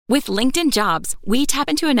With LinkedIn Jobs, we tap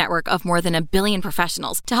into a network of more than 1 billion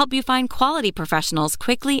professionals to help you find quality professionals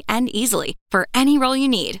quickly and easily for any role you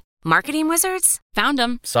need. Marketing wizards? Found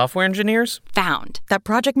them. Software engineers? Found. That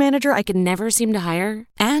project manager I could never seem to hire?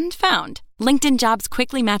 And found. LinkedIn Jobs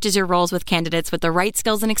quickly matches your roles with candidates with the right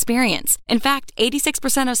skills and experience. In fact,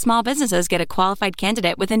 86% of small businesses get a qualified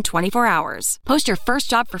candidate within 24 hours. Post your first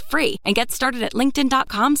job for free and get started at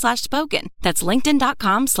linkedin.com/spoken. That's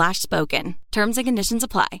linkedin.com/spoken. Terms and conditions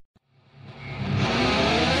apply.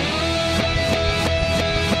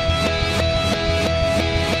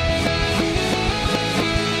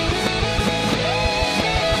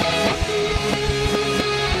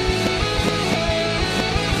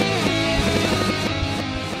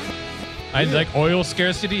 Like oil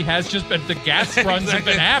scarcity has just been, the gas runs have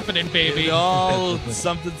been happening, baby. It all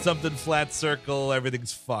something flat circle,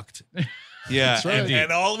 everything's fucked. Yeah, That's right.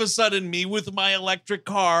 and all of a sudden, me with my electric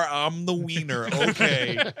car, I'm the wiener.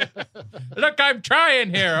 Okay. Look, I'm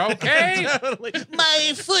trying here, okay?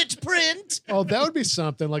 My footprint. Oh, that would be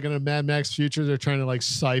something like in a Mad Max future. They're trying to like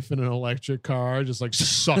siphon an electric car, just like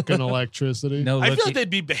sucking electricity. No, I feel like they'd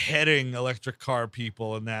be beheading electric car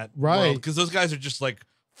people in that Right. because those guys are just like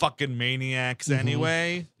fucking maniacs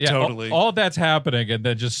anyway. Yeah, Totally. All that's happening, and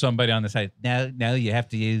then just somebody on the side. No, you have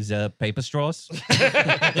to use paper straws.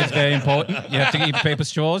 It's very important. You have to eat paper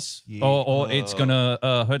straws, or it's gonna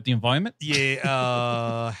hurt the environment.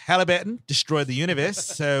 Yeah, Halliburton destroyed the universe.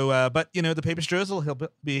 So, but you know, the paper straws will help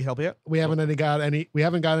you. We haven't got any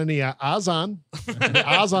Ozon. The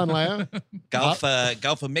Ozon layer. Gulf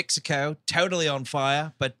of Mexico, totally on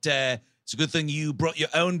fire. But it's a good thing you brought your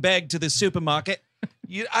own bag to the supermarket.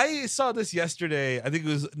 I saw this yesterday. I think it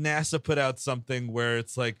was NASA put out something where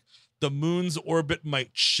it's like the moon's orbit might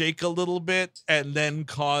shake a little bit and then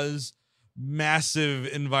cause massive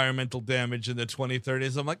environmental damage in the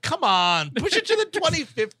 2030s. I'm like, come on, push it to the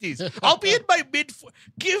 2050s. I'll be in my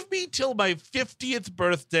give me till my 50th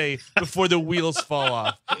birthday before the wheels fall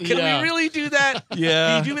off. Can we really do that?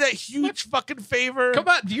 Yeah. Can you do that huge fucking favor? Come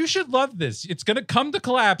on, you should love this. It's going to come to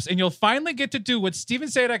collapse, and you'll finally get to do what Steven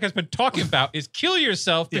Sadak has been talking about: is kill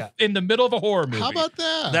yourself in the middle of a horror movie. How about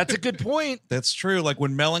that? That's a good point. That's true. Like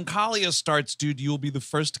when Melancholia starts, dude, you'll be the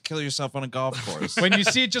first to kill yourself on a golf course. When you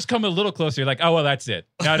see it just come a little closer, you're like, oh, well, that's it.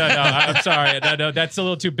 No, I'm sorry. No, that's a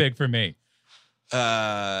little too big for me.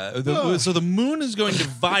 So the moon is going to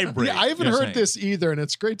vibrate. Yeah, I haven't you're heard saying. this either, and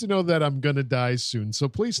it's great to know that I'm gonna die soon. So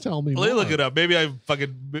please tell me Let me more. look it up. Maybe I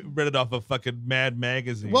fucking read it off a fucking Mad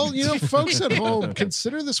magazine. Well, you know, folks at home,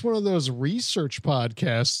 consider this one of those research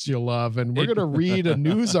podcasts you love, and we're going to read a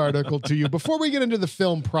news article to you before we get into the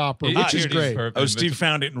film proper, which is great. Oh, Steve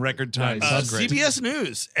found it in record time. CBS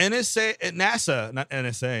News, NASA, not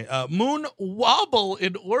NSA, moon wobble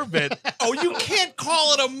in orbit. Oh, you can't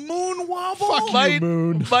call it a moon wobble?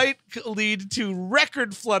 Moon. Might lead to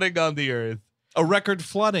record flooding on the Earth. A record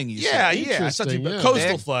flooding, you Yeah, said. yeah. It's not too Interesting, bad. yeah.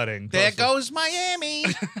 Coastal flooding. There Coastal. goes Miami.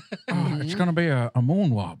 It's going to be a moon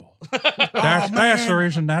wobble. That's the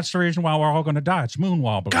reason. That's the reason why we're all going to die. It's moon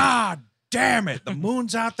wobble. God damn it. The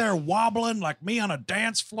moon's out there wobbling like me on a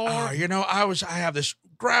dance floor. You know, I have this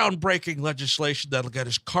groundbreaking legislation that'll get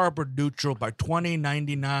us carbon neutral by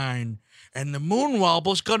 2099. And the moon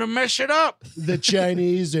wobble's gonna mess it up. The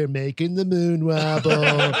Chinese are making the moon wobble.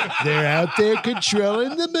 They're out there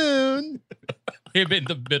controlling the moon. Him in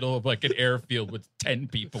the middle of like an airfield with 10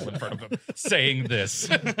 people in front of him saying this.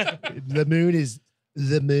 The moon is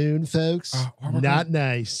the moon, folks. Not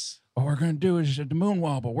nice. What we're going to do is the moon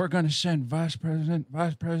wobble. We're going to send Vice President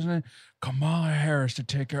Kamala Harris to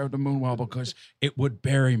take care of the moon wobble because it would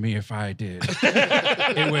bury me if I did.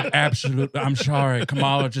 It would absolutely. I'm sorry,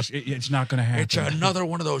 Kamala. It's not going to happen. It's another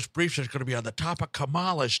one of those briefs that's gonna be on the top of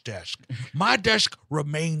Kamala's desk. My desk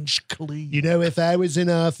remains clean. You know, if I was in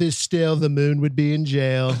office still, the moon would be in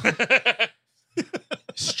jail.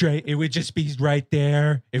 Straight. It would just be right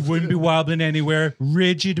there. It wouldn't be wobbling anywhere.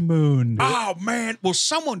 Rigid moon. Oh, man. Will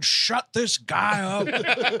someone shut this guy up?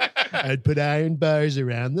 I'd put iron bars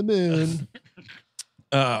around the moon.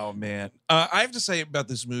 Oh, man. I have to say about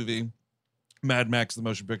this movie, Mad Max, the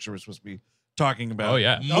motion picture we're supposed to be talking about. Oh,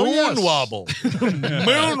 yeah. Moon wobble.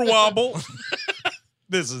 Moon wobble.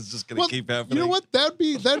 This is just going to keep happening. You know what? That'd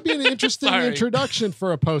be an interesting Sorry. introduction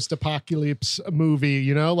for a post-apocalypse movie.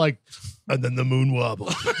 You know, like, and then the moon wobble.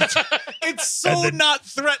 It's so not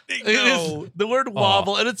threatening, It though. is the word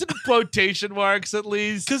wobble, and it's in quotation marks at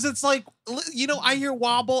least. Because it's like, you know, I hear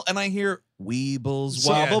wobble and I hear weebles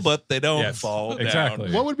So- wobble, Yes. but they don't Yes, fall down.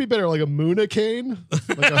 exactly. What would be better, like a moonacane,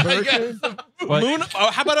 like a hurricane? Moon,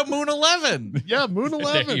 how about a Moon 11? Yeah, Moon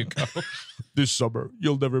 11. There you go. this summer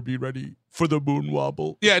you'll never be ready for the moon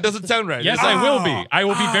wobble. Yeah, it doesn't sound right. Yes, It's like, I will be. I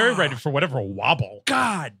will be very ready for whatever wobble.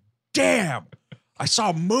 God damn. I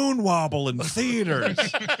saw Moon Wobble in theaters.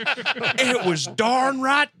 It was darn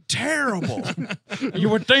right terrible. You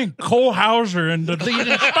would think Cole Hauser in the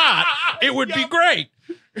leading spot, it would be great.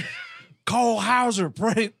 Cole Hauser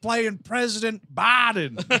playing President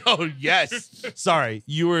Biden. oh, yes. Sorry,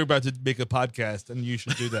 you were about to make a podcast and you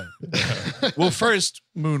should do that. Well, first,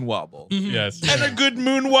 Moon Wobble. Yes. And a good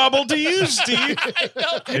Moon Wobble to you, Steve.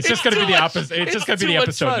 It's just going to be the opposite. It's just going to be the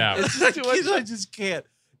episode now. I just can't.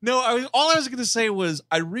 No, all I was going to say was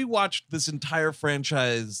I rewatched this entire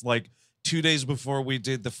franchise like 2 days before we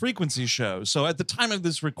did the Frequency show. So at the time of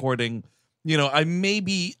this recording,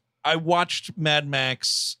 I watched Mad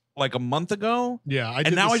Max like a month ago. Yeah, I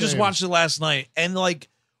just watched it last night and like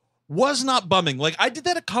was not bumming. Like I did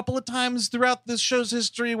that a couple of times throughout this show's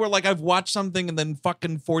history where like I've watched something and then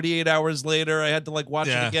fucking 48 hours later I had to like watch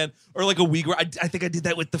it again, or like a week where I think I did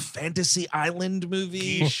that with the Fantasy Island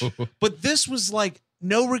movie. But this was like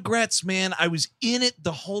no regrets, man. I was in it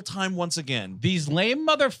the whole time once again. These lame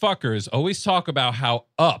motherfuckers always talk about how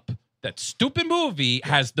Up, that stupid movie,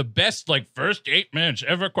 has the best like first 8 minutes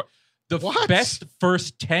ever. The best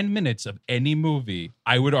first 10 minutes of any movie,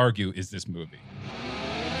 I would argue, is this movie.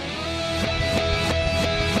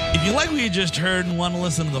 If you like what you just heard and want to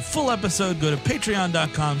listen to the full episode, go to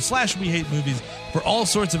patreon.com/WeHateMovies for all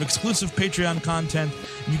sorts of exclusive Patreon content.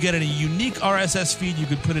 You get a unique RSS feed you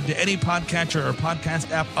could put into any podcatcher or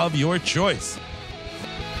podcast app of your choice.